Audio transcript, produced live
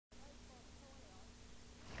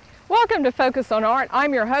Welcome to Focus on Art.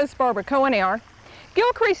 I'm your host, Barbara Cohen-Air.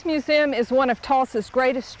 Gilcrease Museum is one of Tulsa's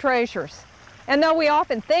greatest treasures. And though we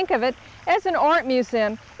often think of it as an art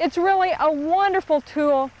museum, it's really a wonderful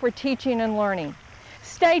tool for teaching and learning.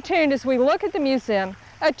 Stay tuned as we look at the museum,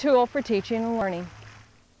 a tool for teaching and learning.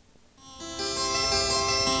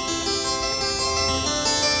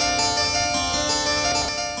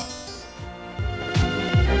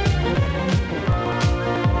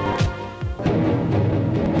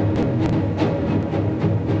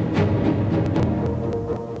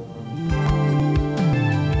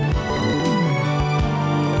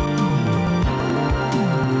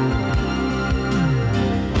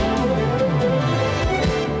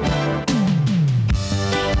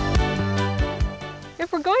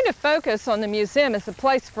 If we're going to focus on the museum as a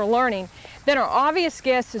place for learning, then our obvious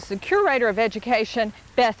guest is the Curator of Education,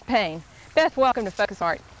 Beth Payne. Beth, welcome to Focus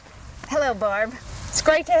Art. Hello, Barb. It's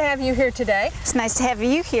great to have you here today. It's nice to have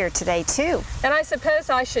you here today, too. And I suppose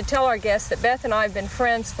I should tell our guests that Beth and I have been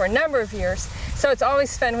friends for a number of years, so it's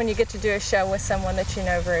always fun when you get to do a show with someone that you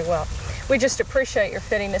know very well. We just appreciate your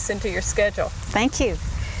fitting this into your schedule. Thank you.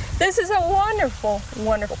 This is a wonderful,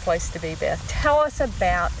 wonderful place to be, Beth. Tell us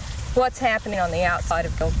about what's happening on the outside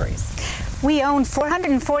of Gilcrease. We own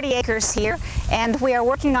 440 acres here, and we are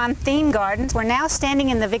working on theme gardens. We're now standing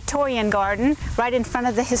in the Victorian garden right in front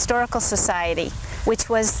of the Historical Society, which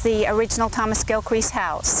was the original Thomas Gilcrease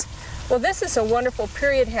house. Well, this is a wonderful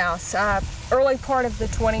period house, early part of the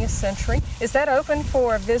 20th century. Is that open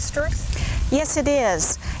for visitors? Yes, it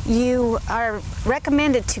is. You are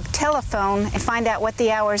recommended to telephone and find out what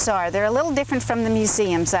the hours are. They're a little different from the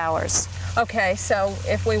museum's hours. Okay, so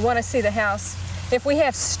if we want to see the house, if we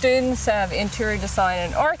have students of interior design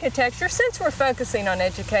and architecture, since we're focusing on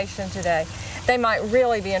education today, they might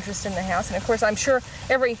really be interested in the house. And of course, I'm sure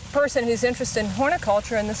every person who's interested in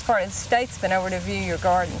horticulture in this part of the state's been over to view your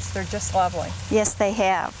gardens. They're just lovely. Yes, they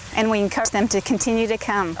have. And we encourage them to continue to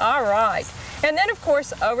come. All right. And then, of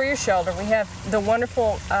course, over your shoulder, we have the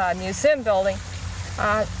wonderful museum building.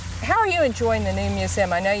 How are you enjoying the new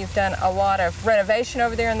museum? I know you've done a lot of renovation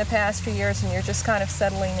over there in the past few years, and you're just kind of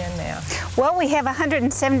settling in now. Well, we have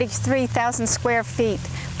 173,000 square feet,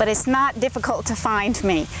 but it's not difficult to find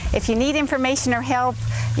me. If you need information or help,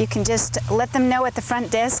 you can just let them know at the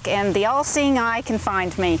front desk, and the all-seeing eye can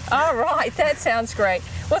find me. All right, that sounds great.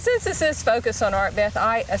 Well, since this is Focus on Art, Beth,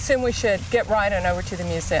 I assume we should get right on over to the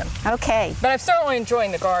museum. Okay. But I'm certainly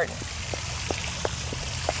enjoying the garden.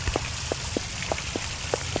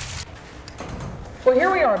 Well,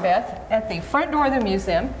 here we are, Beth, at the front door of the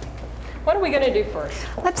museum. What are we going to do first?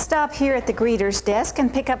 Let's stop here at the greeter's desk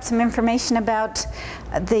and pick up some information about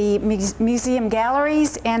the museum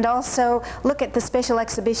galleries and also look at the special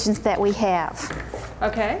exhibitions that we have.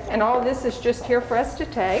 Okay, and all of this is just here for us to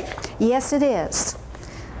take? Yes, it is.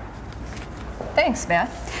 Thanks,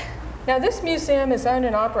 Beth. Now, this museum is owned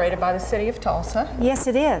and operated by the City of Tulsa. Yes,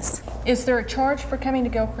 it is. Is there a charge for coming to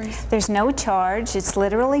Gilcrease? There's no charge. It's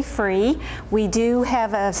literally free. We do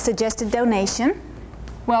have a suggested donation.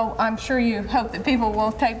 Well, I'm sure you hope that people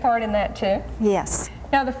will take part in that too. Yes.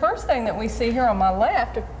 Now, the first thing that we see here on my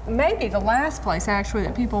left may be the last place actually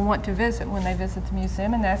that people want to visit when they visit the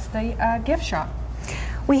museum, and that's the gift shop.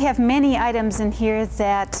 We have many items in here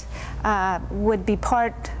that would be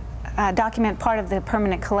document part of the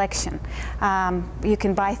permanent collection. You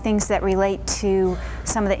can buy things that relate to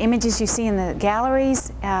some of the images you see in the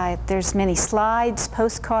galleries. There's many slides,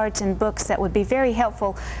 postcards, and books that would be very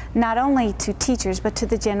helpful not only to teachers but to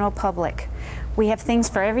the general public. We have things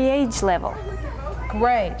for every age level.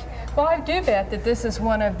 Great. Well, I do bet that this is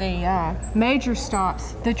one of the major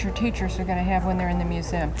stops that your teachers are going to have when they're in the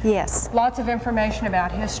museum. Yes. Lots of information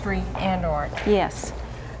about history and art. Yes.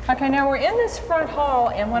 Okay, now we're in this front hall,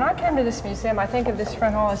 and when I come to this museum, I think of this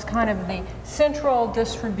front hall as kind of the central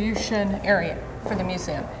distribution area for the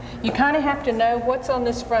museum. You kind of have to know what's on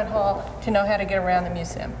this front hall to know how to get around the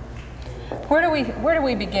museum. Where do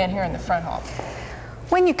we begin here in the front hall?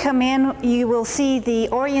 When you come in, you will see the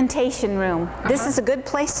orientation room. This is a good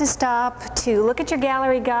place to stop, to look at your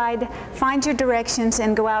gallery guide, find your directions,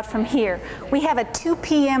 and go out from here. We have a 2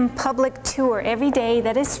 p.m. public tour every day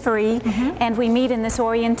that is free, and we meet in this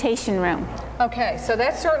orientation room. Okay, so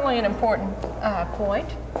that's certainly an important point.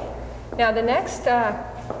 Now, the next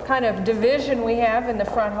kind of division we have in the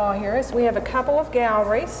front hall here is we have a couple of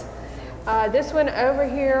galleries. This one over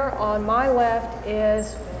here on my left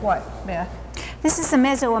is what, Beth? This is the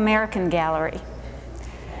Mesoamerican Gallery.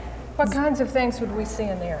 What kinds of things would we see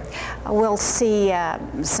in there? We'll see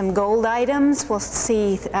some gold items, we'll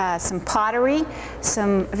see some pottery,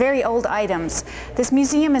 some very old items. This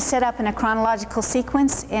museum is set up in a chronological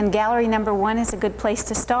sequence, and gallery number 1 is a good place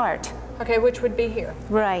to start. Okay, which would be here.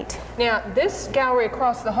 Right. Now, this gallery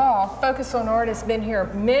across the hall, Focus on Art, has been here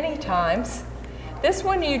many times. This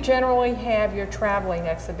one you generally have your traveling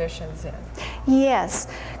exhibitions in. Yes.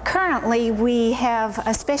 Currently, we have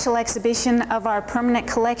a special exhibition of our permanent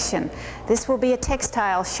collection. This will be a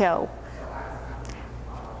textile show.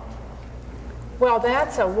 Well,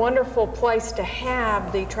 that's a wonderful place to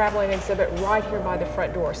have the traveling exhibit right here by the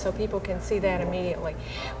front door so people can see that immediately.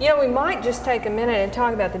 You know, we might just take a minute and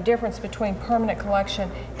talk about the difference between permanent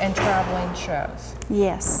collection and traveling shows.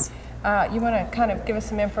 Yes. You want to kind of give us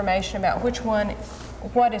some information about which one,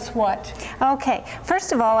 what is what? Okay.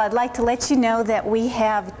 First of all, I'd like to let you know that we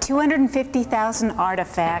have 250,000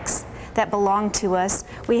 artifacts that belong to us.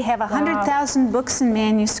 We have 100,000 books and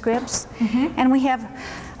manuscripts, and we have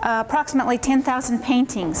approximately 10,000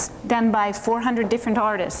 paintings done by 400 different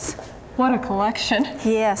artists. What a collection.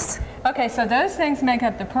 Yes. Okay, so those things make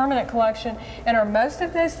up the permanent collection, and are most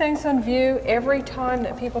of those things on view every time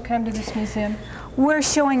that people come to this museum? We're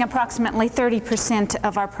showing approximately 30%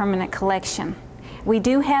 of our permanent collection. We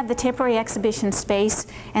do have the temporary exhibition space,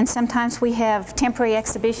 and sometimes we have temporary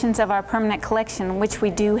exhibitions of our permanent collection, which we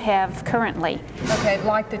do have currently. Okay,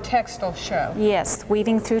 like the textile show. Yes,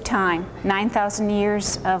 Weaving Through Time, 9,000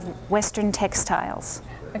 years of Western textiles.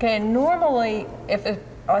 Okay, and normally,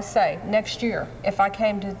 let's say next year, if I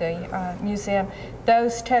came to the museum,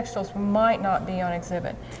 those textiles might not be on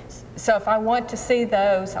exhibit. So if I want to see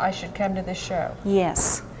those, I should come to this show.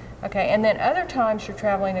 Yes. Okay, and then other times your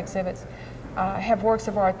traveling exhibits have works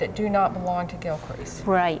of art that do not belong to Gilcrease.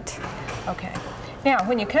 Right. Okay. Now,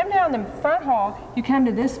 when you come down the front hall, you come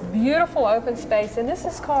to this beautiful open space, and this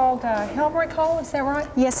is called Helmrich Hall, is that right?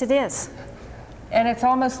 Yes, it is. And it's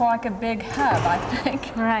almost like a big hub, I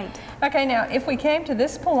think. Right. Okay, now, if we came to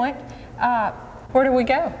this point, where do we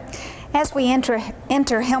go? As we enter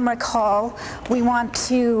Helmrich Hall, we want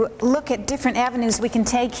to look at different avenues we can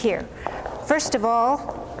take here. First of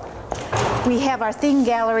all, we have our theme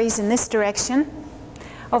galleries in this direction.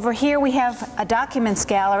 Over here we have a documents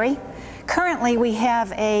gallery. Currently we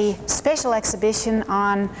have a special exhibition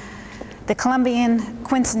on the Columbian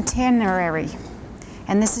Quincentenary,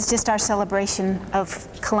 and this is just our celebration of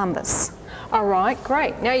Columbus. All right,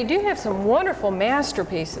 great. Now you do have some wonderful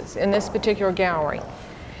masterpieces in this particular gallery.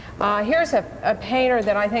 Here's a painter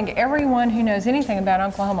that I think everyone who knows anything about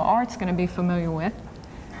Oklahoma art is going to be familiar with.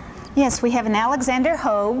 Yes, we have an Alexander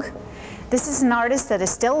Hogue. This is an artist that is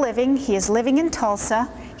still living. He is living in Tulsa.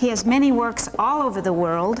 He has many works all over the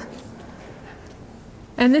world.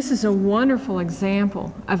 And this is a wonderful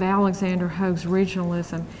example of Alexander Hogue's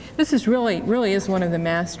regionalism. This is really is one of the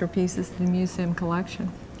masterpieces of the museum collection.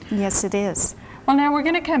 Yes, it is. Well, now we're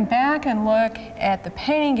going to come back and look at the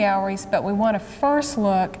painting galleries, but we want to first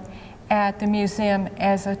look at the museum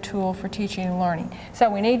as a tool for teaching and learning. So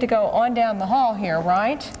we need to go on down the hall here,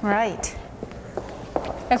 right? Right.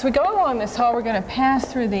 As we go along this hall, we're going to pass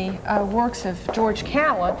through the works of George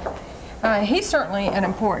Catlin. He's certainly an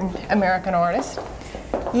important American artist.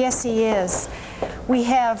 Yes, he is. We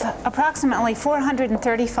have approximately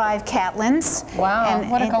 435 Catlins. Wow,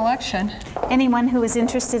 what a collection. Anyone who is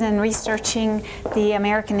interested in researching the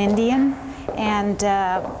American Indian and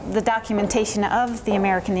the documentation of the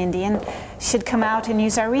American Indian should come out and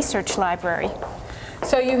use our research library.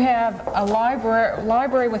 So you have a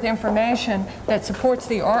library with information that supports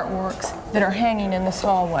the artworks that are hanging in this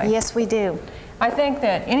hallway. Yes, we do. I think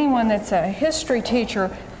that anyone that's a history teacher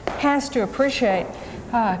has to appreciate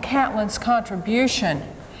Catlin's contribution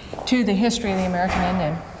to the history of the American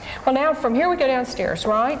Indian. Well, now from here we go downstairs,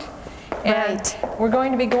 right? Right. And we're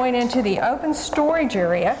going to be going into the open storage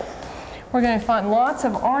area. We're going to find lots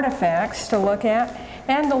of artifacts to look at,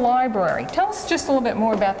 and the library. Tell us just a little bit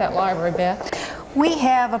more about that library, Beth. We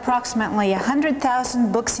have approximately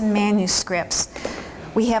 100,000 books and manuscripts.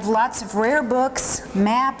 We have lots of rare books,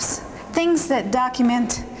 maps, things that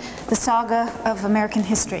document the saga of American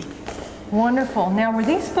history. Wonderful. Now, were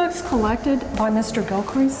these books collected by Mr.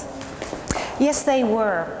 Gilcrease? Yes, they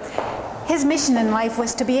were. His mission in life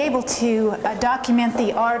was to be able to document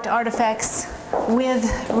the artifacts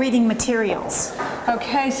with reading materials.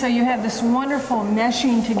 Okay, so you have this wonderful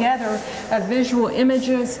meshing together of visual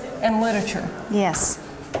images and literature. Yes.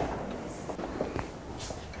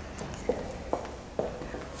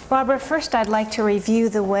 Barbara, first I'd like to review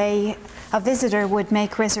the way a visitor would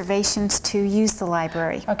make reservations to use the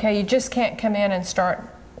library. Okay, you just can't come in and start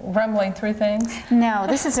rumbling through things? No,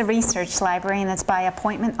 this is a research library and it's by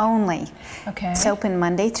appointment only. Okay. It's open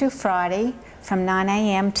Monday through Friday from 9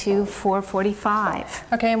 a.m. to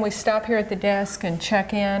 4:45. Okay, and we stop here at the desk and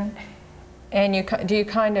check in, and do you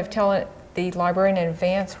kind of tell the librarian in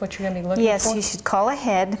advance what you're going to be looking for? Yes, you should call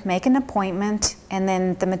ahead, make an appointment, and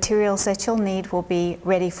then the materials that you'll need will be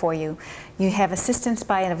ready for you. You have assistance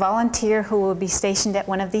by a volunteer who will be stationed at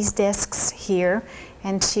one of these desks here,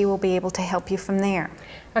 and she will be able to help you from there.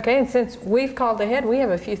 Okay, and since we've called ahead, we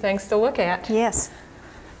have a few things to look at. Yes.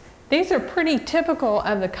 These are pretty typical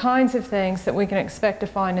of the kinds of things that we can expect to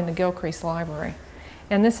find in the Gilcrease Library.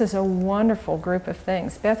 And this is a wonderful group of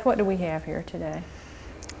things. Beth, what do we have here today?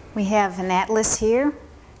 We have an atlas here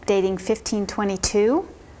dating 1522.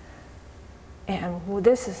 And well,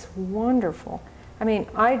 this is wonderful. I mean,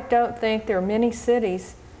 I don't think there are many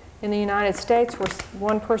cities in the United States where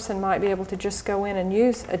one person might be able to just go in and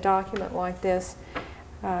use a document like this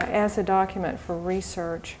as a document for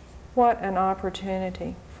research. What an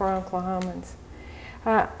opportunity for Oklahomans.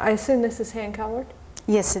 I assume this is hand-colored?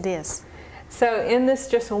 Yes, it is. So in this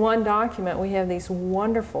just one document, we have these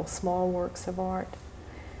wonderful small works of art.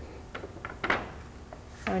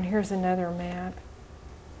 And here's another map.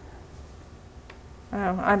 Oh,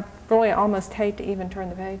 I really almost hate to even turn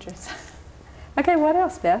the pages. Okay, what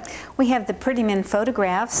else, Beth? We have the Prettyman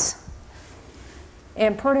photographs.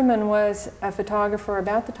 And Prettyman was a photographer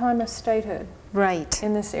about the time of statehood. Right.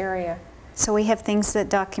 In this area. So we have things that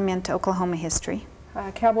document Oklahoma history.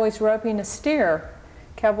 Cowboys roping a steer.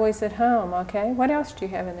 Cowboys at home, okay. What else do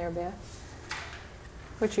you have in there, Beth?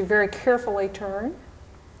 Which you very carefully turn.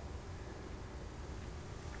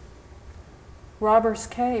 Robbers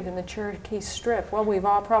Cave in the Cherokee Strip. Well, we've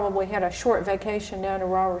all probably had a short vacation down to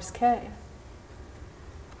Robbers Cave.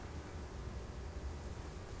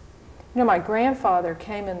 You know, my grandfather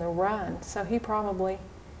came in the run, so he probably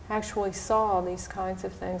actually saw these kinds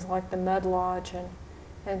of things like the Mud Lodge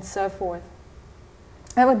and so forth.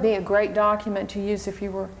 That would be a great document to use if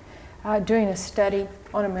you were doing a study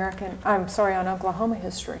on on Oklahoma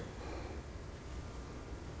history.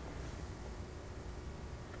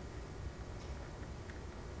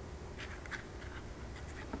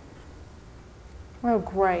 Oh,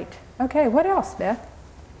 great. Okay, what else, Beth?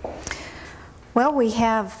 Well, we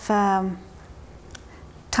have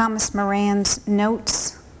Thomas Moran's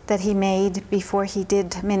notes that he made before he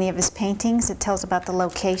did many of his paintings. It tells about the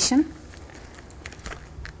location.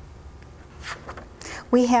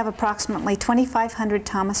 We have approximately 2,500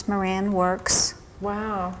 Thomas Moran works.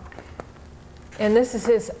 Wow. And this is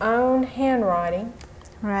his own handwriting.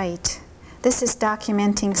 Right. This is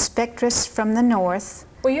documenting spectrus from the north.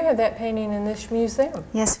 Well, you have that painting in this museum.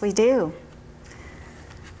 Yes, we do.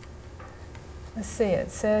 Let's see,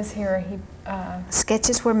 it says here he...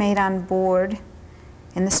 Sketches were made on board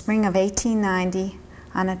in the spring of 1890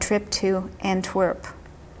 on a trip to Antwerp.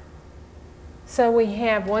 So we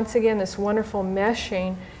have, once again, this wonderful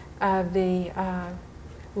meshing of the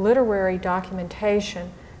literary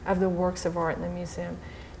documentation of the works of art in the museum.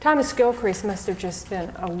 Thomas Gilcrease must have just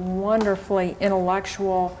been a wonderfully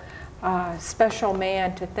intellectual, special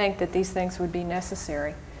man to think that these things would be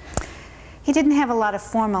necessary. He didn't have a lot of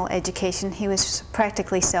formal education. He was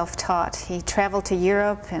practically self-taught. He traveled to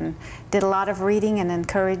Europe and did a lot of reading and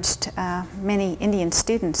encouraged many Indian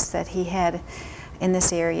students that he had in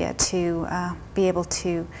this area to be able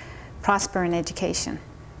to prosper in education.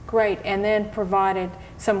 Great, and then provided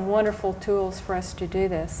some wonderful tools for us to do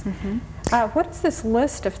this. Mm-hmm. What is this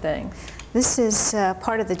list of things? This is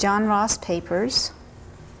part of the John Ross papers.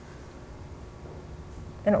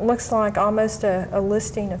 And it looks like almost a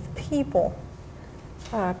listing of people,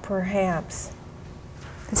 perhaps.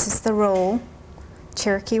 This is the roll,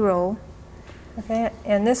 Cherokee roll. Okay,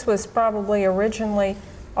 and this was probably originally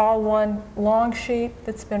all one long sheet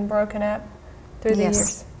that's been broken up through the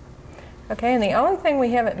years. Okay, and the only thing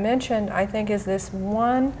we haven't mentioned, I think, is this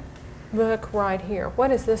one book right here.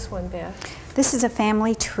 What is this one, Beth? This is a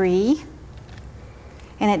family tree,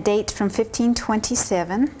 and it dates from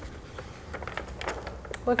 1527.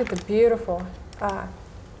 Look at the beautiful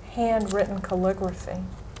handwritten calligraphy.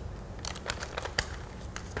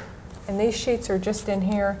 And these sheets are just in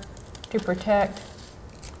here to protect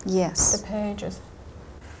the pages.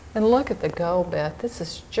 And look at the gold, Beth. This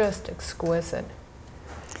is just exquisite.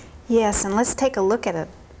 Yes, and let's take a look at an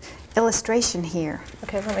illustration here.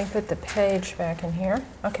 Okay, let me put the page back in here.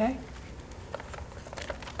 Okay.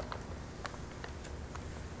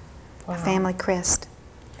 Wow. Family crest.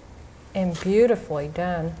 And beautifully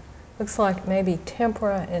done. Looks like maybe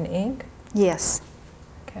tempera and ink. Yes.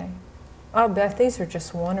 Okay. Oh, Beth, these are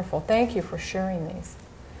just wonderful. Thank you for sharing these.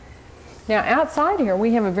 Now outside here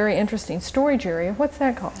we have a very interesting storage area. What's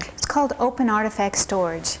that called? It's called Open Artifact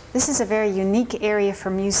Storage. This is a very unique area for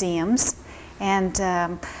museums, and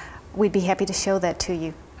we'd be happy to show that to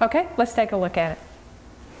you. Okay, let's take a look at it.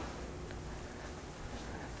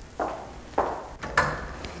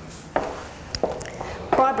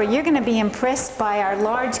 Barbara, you're going to be impressed by our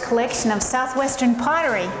large collection of Southwestern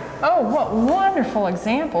pottery. Oh, what wonderful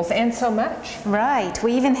examples, and so much. Right.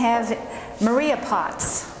 We even have Maria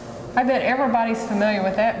pots. I bet everybody's familiar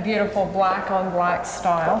with that beautiful black on black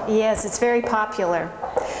style. Yes, it's very popular.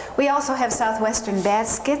 We also have Southwestern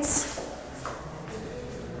baskets.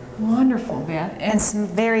 Wonderful, Beth. And some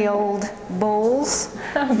very old bowls.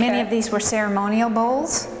 Okay. Many of these were ceremonial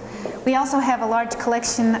bowls. We also have a large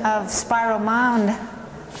collection of spiral mound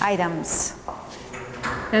items.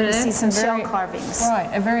 And you see some shell carvings. Right,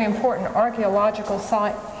 a very important archaeological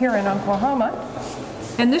site here in Oklahoma.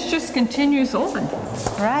 And this just continues on.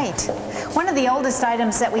 Right. One of the oldest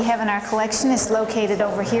items that we have in our collection is located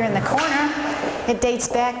over here in the corner. It dates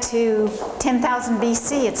back to 10,000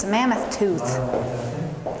 BC. It's a mammoth tooth.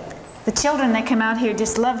 The children that come out here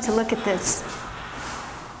just love to look at this.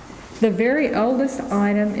 The very oldest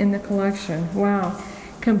item in the collection. Wow.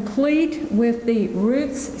 Complete with the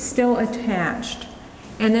roots still attached.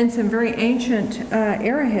 And then some very ancient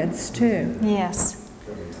arrowheads too. Yes.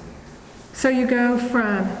 So you go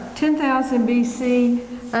from 10,000 BC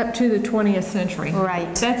up to the 20th century.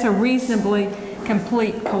 Right. That's a reasonably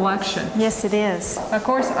complete collection. Yes, it is. Of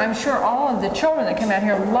course, I'm sure all of the children that come out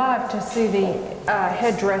here love to see the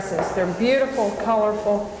headdresses. They're beautiful,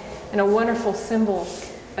 colorful, and a wonderful symbol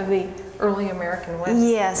of the early American West.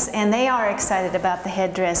 Yes, and they are excited about the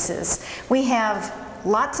headdresses. We have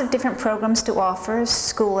lots of different programs to offer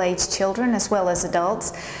school-age children as well as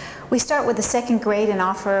adults. We start with the second grade and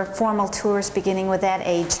offer formal tours beginning with that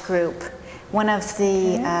age group. One of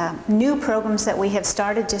the new programs that we have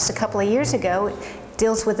started just a couple of years ago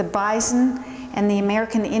deals with the bison and the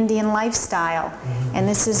American Indian lifestyle. And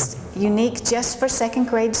this is unique just for second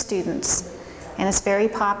grade students. And it's very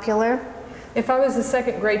popular. If I was a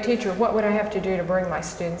second grade teacher, what would I have to do to bring my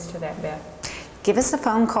students to that, Beth? Give us a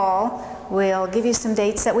phone call. We'll give you some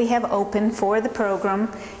dates that we have open for the program,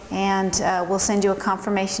 and we'll send you a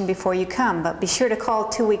confirmation before you come. But be sure to call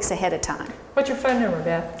 2 weeks ahead of time. What's your phone number,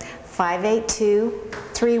 Beth?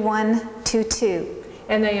 582-3122.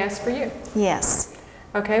 And they ask for you? Yes.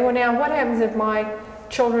 Okay, well now what happens if my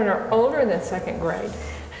children are older than second grade?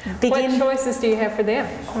 What choices do you have for them?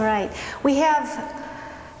 Right. We have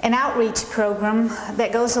an outreach program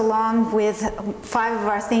that goes along with 5 of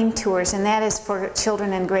our theme tours, and that is for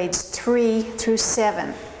children in grades 3 through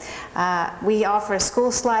 7. We offer a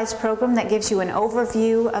school slides program that gives you an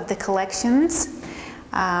overview of the collections.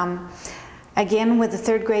 Again, with the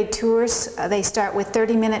third grade tours, they start with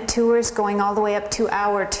 30-minute tours going all the way up to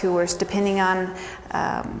hour tours, depending on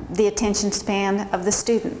the attention span of the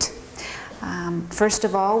student. First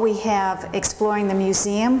of all, we have Exploring the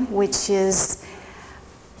Museum, which is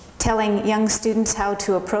telling young students how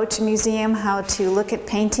to approach a museum, how to look at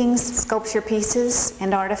paintings, sculpture pieces,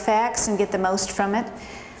 and artifacts and get the most from it,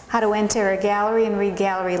 how to enter a gallery and read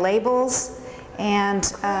gallery labels,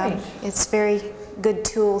 and it's a very good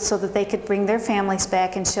tool so that they could bring their families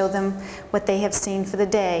back and show them what they have seen for the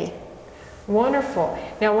day. Wonderful.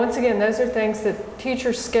 Now once again, those are things that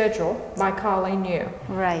teachers schedule by calling you.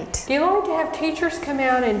 Right. Do you like to have teachers come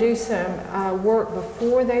out and do some work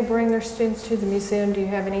before they bring their students to the museum? Do you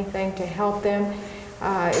have anything to help them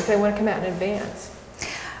if they want to come out in advance?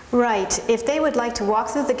 Right. If they would like to walk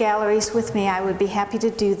through the galleries with me, I would be happy to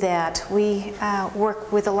do that. We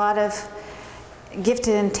work with a lot of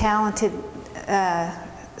gifted and talented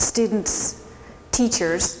students,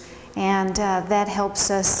 teachers, and that helps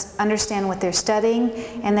us understand what they're studying,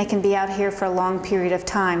 and they can be out here for a long period of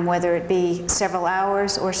time, whether it be several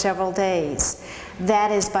hours or several days.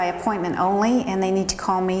 That is by appointment only, and they need to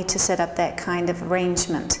call me to set up that kind of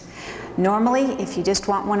arrangement. Normally, if you just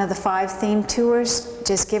want one of the 5 themed tours,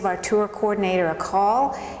 just give our tour coordinator a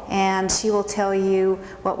call and she will tell you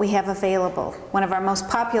what we have available. One of our most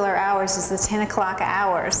popular hours is the 10 o'clock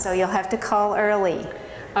hour, so you'll have to call early.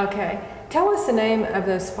 Okay. Tell us the name of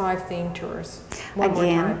those 5 theme tours. One more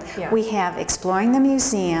time. Yeah. We have Exploring the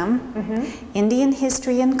Museum, Indian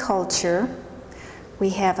History and Culture, we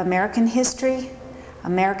have American History,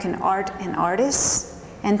 American Art and Artists,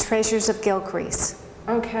 and Treasures of Gilcrease.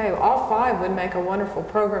 Okay, all 5 would make a wonderful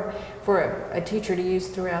program for a teacher to use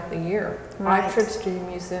throughout the year. Right. 5 trips to the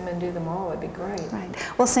museum and do them all would be great. Right.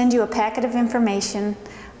 We'll send you a packet of information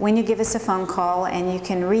when you give us a phone call, and you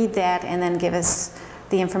can read that and then give us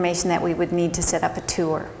the information that we would need to set up a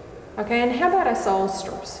tour. Okay, and how about us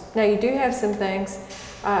oldsters? Now you do have some things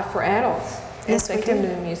for adults as they come to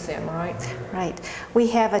the museum, right? Right. We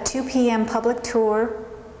have a 2 p.m. public tour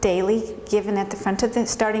daily given at the front of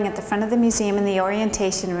starting at the front of the museum in the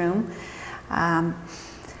orientation room.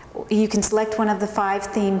 You can select one of the 5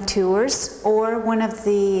 themed tours or one of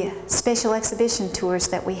the special exhibition tours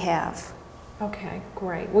that we have. Okay,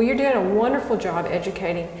 great. Well, you're doing a wonderful job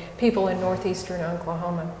educating people in northeastern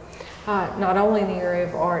Oklahoma, not only in the area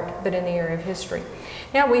of art, but in the area of history.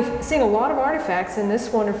 Now, we've seen a lot of artifacts in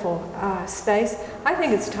this wonderful space. I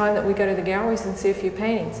think it's time that we go to the galleries and see a few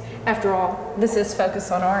paintings. After all, this is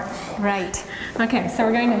Focus on Art. Right. Okay, so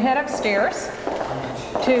we're going to head upstairs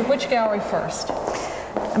to which gallery first?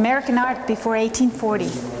 American Art before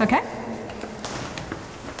 1840. Okay.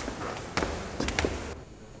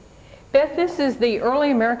 Beth, this is the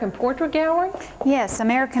Early American Portrait Gallery? Yes,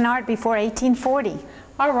 American Art before 1840.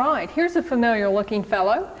 All right, here's a familiar looking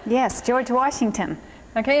fellow. Yes, George Washington.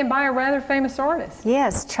 Okay, and by a rather famous artist.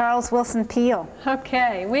 Yes, Charles Wilson Peale.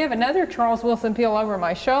 Okay, we have another Charles Wilson Peale over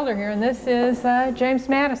my shoulder here, and this is James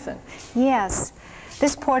Madison. Yes,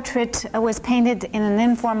 this portrait was painted in an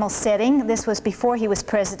informal setting. This was before he was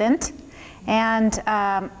president, and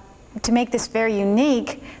to make this very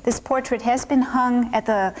unique, this portrait has been hung at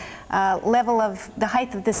the level of the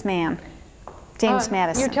height of this man, James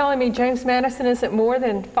Madison. You're telling me James Madison isn't more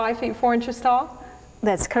than 5 feet 4 inches tall?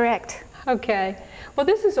 That's correct. Okay. Well,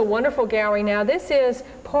 this is a wonderful gallery now. This is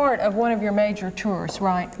part of one of your major tours,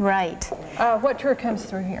 right? Right. What tour comes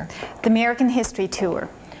through here? The American History Tour.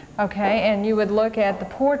 Okay, and you would look at the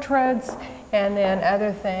portraits and then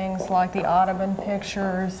other things like the Audubon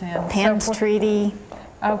pictures and Penn's Treaty.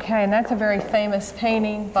 Okay, and that's a very famous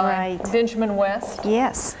painting by Benjamin West.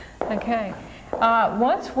 Yes. Okay.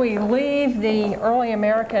 Once we leave the early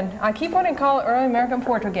American, I keep wanting to call it Early American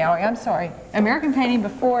Portrait Gallery, I'm sorry, American painting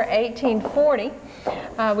before 1840,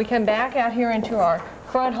 we come back out here into our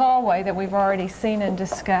front hallway that we've already seen and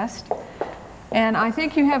discussed. And I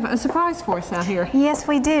think you have a surprise for us out here. Yes,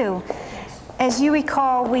 we do. As you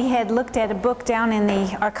recall, we had looked at a book down in the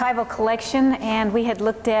archival collection, and we had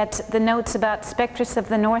looked at the notes about Spectres of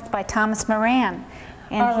the North by Thomas Moran.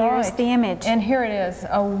 And here's the image. And here it is,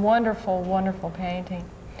 a wonderful, wonderful painting.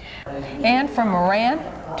 And from Moran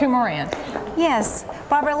to Moran. Yes.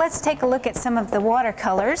 Barbara, let's take a look at some of the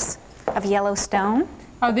watercolors of Yellowstone.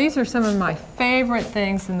 Oh, these are some of my favorite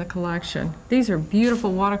things in the collection. These are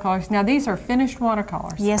beautiful watercolors. Now, these are finished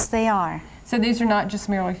watercolors. Yes, they are. So these are not just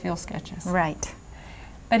merely field sketches. Right.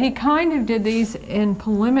 But he kind of did these in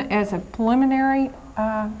as a preliminary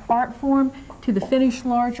art form to the finished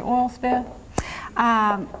large oils, Beth?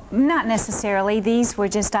 Not necessarily. These were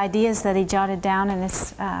just ideas that he jotted down in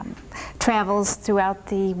his travels throughout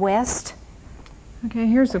the West. Okay,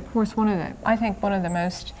 here's of course I think one of the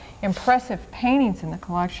most impressive paintings in the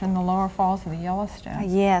collection, the Lower Falls of the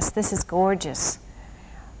Yellowstone. Yes, this is gorgeous.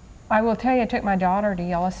 I will tell you, I took my daughter to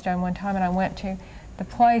Yellowstone one time and I went to the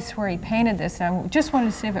place where he painted this, and I just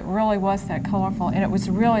wanted to see if it really was that colorful, and it was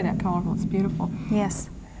really that colorful. It's beautiful. Yes.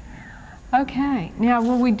 Okay, now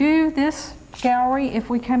will we do this gallery if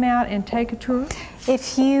we come out and take a tour?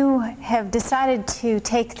 If you have decided to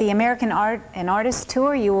take the American Art and Artist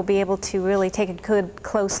Tour, you will be able to really take a good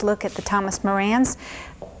close look at the Thomas Morans.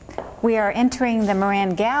 We are entering the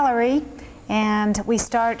Moran Gallery, and we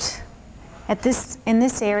start in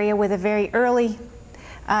this area with a very early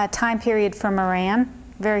time period for Moran,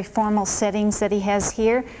 very formal settings that he has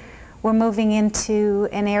here. We're moving into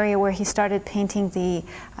an area where he started painting the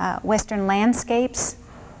western landscapes.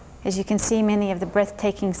 As you can see, many of the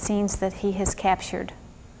breathtaking scenes that he has captured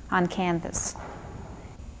on canvas.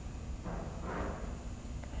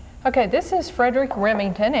 Okay, this is Frederick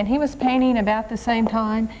Remington, and he was painting about the same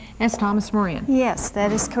time as Thomas Moran. Yes,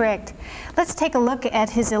 that is correct. Let's take a look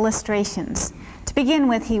at his illustrations. To begin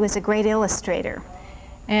with, he was a great illustrator.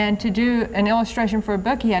 And to do an illustration for a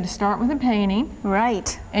book, he had to start with a painting.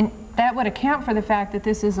 Right. And that would account for the fact that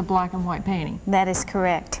this is a black and white painting. That is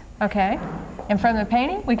correct. Okay. And from the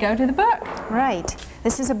painting, we go to the book. Right.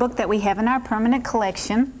 This is a book that we have in our permanent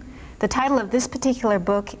collection. The title of this particular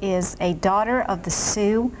book is A Daughter of the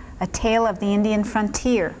Sioux, A Tale of the Indian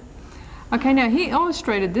Frontier. Okay, now he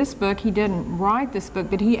illustrated this book. He didn't write this book,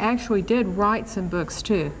 but he actually did write some books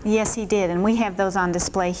too. Yes, he did, and we have those on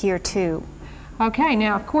display here too. Okay,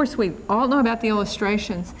 now of course we all know about the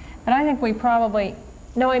illustrations, but I think we probably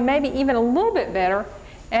know him maybe even a little bit better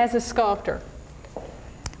as a sculptor.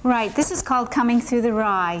 Right, this is called Coming Through the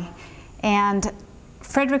Rye, and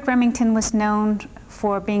Frederick Remington was known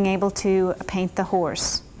for being able to paint the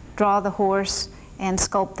horse, draw the horse, and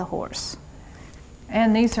sculpt the horse.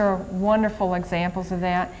 And these are wonderful examples of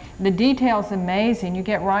that. The detail's amazing. You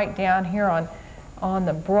get right down here on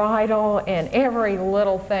the bridle and every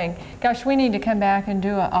little thing. Gosh, we need to come back and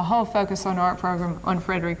do a whole Focus on Art program on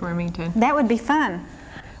Frederick Remington. That would be fun.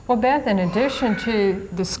 Well, Beth, in addition to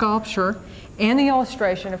the sculpture and the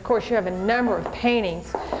illustration, of course, you have a number of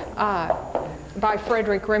paintings by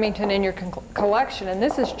Frederick Remington in your collection, and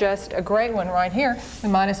this is just a great one right here. We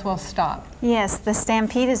might as well stop. Yes, the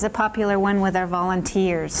Stampede is a popular one with our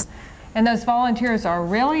volunteers. And those volunteers are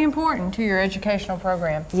really important to your educational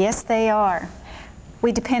program. Yes, they are.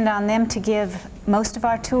 We depend on them to give most of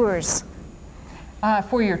our tours.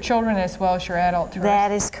 For your children as well as your adult tours.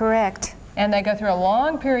 That is correct. And they go through a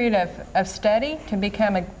long period of study to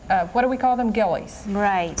become what do we call them, gillies?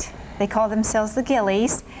 Right. They call themselves the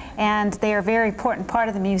Gillies, and they are a very important part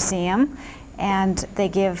of the museum, and they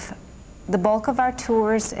give the bulk of our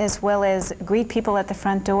tours as well as greet people at the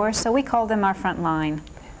front door, so we call them our front line.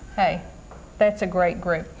 Hey, that's a great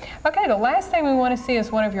group. Okay, the last thing we want to see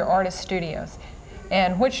is one of your artist studios.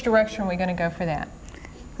 And which direction are we going to go for that?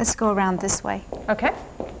 Let's go around this way. Okay.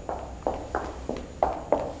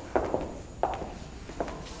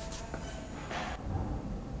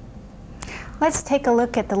 Let's take a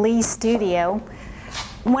look at the Lee studio.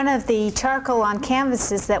 One of the charcoal on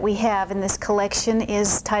canvases that we have in this collection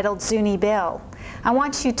is titled Zuni Bell. I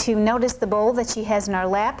want you to notice the bowl that she has in our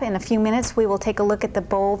lap. In a few minutes we will take a look at the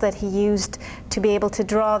bowl that he used to be able to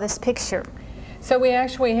draw this picture. So we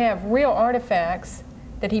actually have real artifacts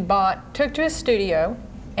that he took to his studio,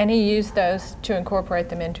 and he used those to incorporate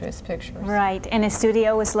them into his pictures. Right, and his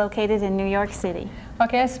studio is located in New York City. I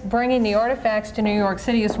guess bringing the artifacts to New York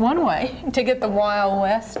City is one way to get the Wild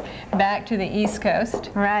West back to the East Coast.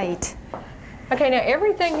 Right. Okay, now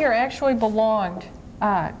everything here actually belonged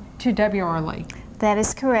to W.R. Lee. That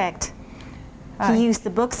is correct. He used the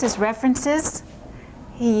books as references.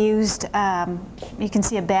 He used, you can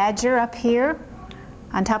see a badger up here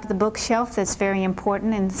on top of the bookshelf. That's very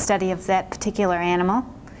important in the study of that particular animal.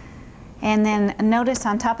 And then notice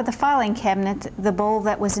on top of the filing cabinet, the bowl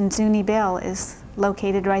that was in Zuni Bell is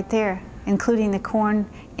located right there, including the corn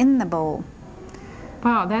in the bowl.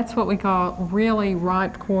 Wow, that's what we call really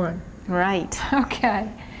ripe corn. Right.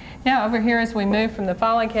 Okay. Now over here, as we move from the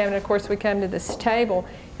filing cabinet, of course, we come to this table,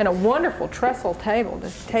 and a wonderful trestle table.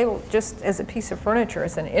 This table, just as a piece of furniture,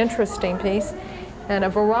 is an interesting piece, and a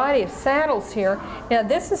variety of saddles here. Now,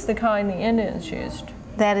 this is the kind the Indians used.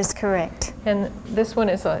 That is correct. And this one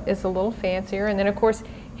is a little fancier. And then, of course,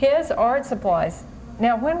 his art supplies.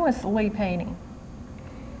 Now, when was Lee painting?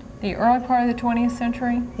 The early part of the 20th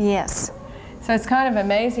century? Yes. So it's kind of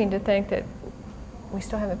amazing to think that we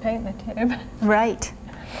still have a paint in the tube. Right.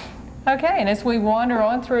 Okay, and as we wander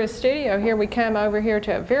on through his studio here, we come over here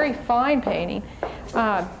to a very fine painting.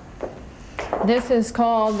 This is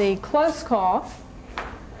called the Close Call,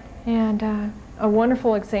 and a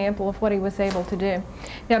wonderful example of what he was able to do.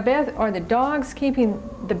 Now, Beth, are the dogs keeping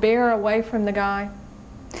the bear away from the guy?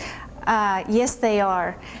 Yes, they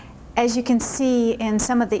are. As you can see in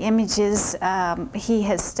some of the images, he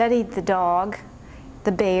has studied the dog,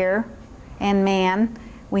 the bear, and man.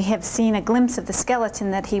 We have seen a glimpse of the skeleton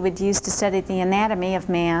that he would use to study the anatomy of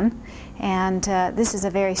man, and this is a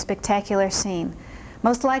very spectacular scene.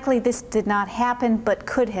 Most likely this did not happen, but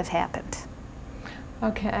could have happened.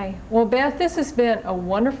 Okay. Well, Beth, this has been a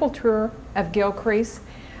wonderful tour of Gilcrease.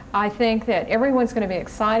 I think that everyone's going to be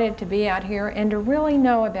excited to be out here and to really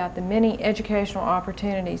know about the many educational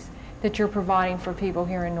opportunities that you're providing for people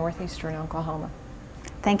here in northeastern Oklahoma.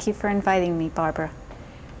 Thank you for inviting me, Barbara.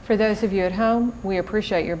 For those of you at home, we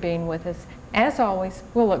appreciate your being with us. As always,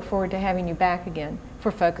 we'll look forward to having you back again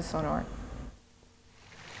for Focus on Art.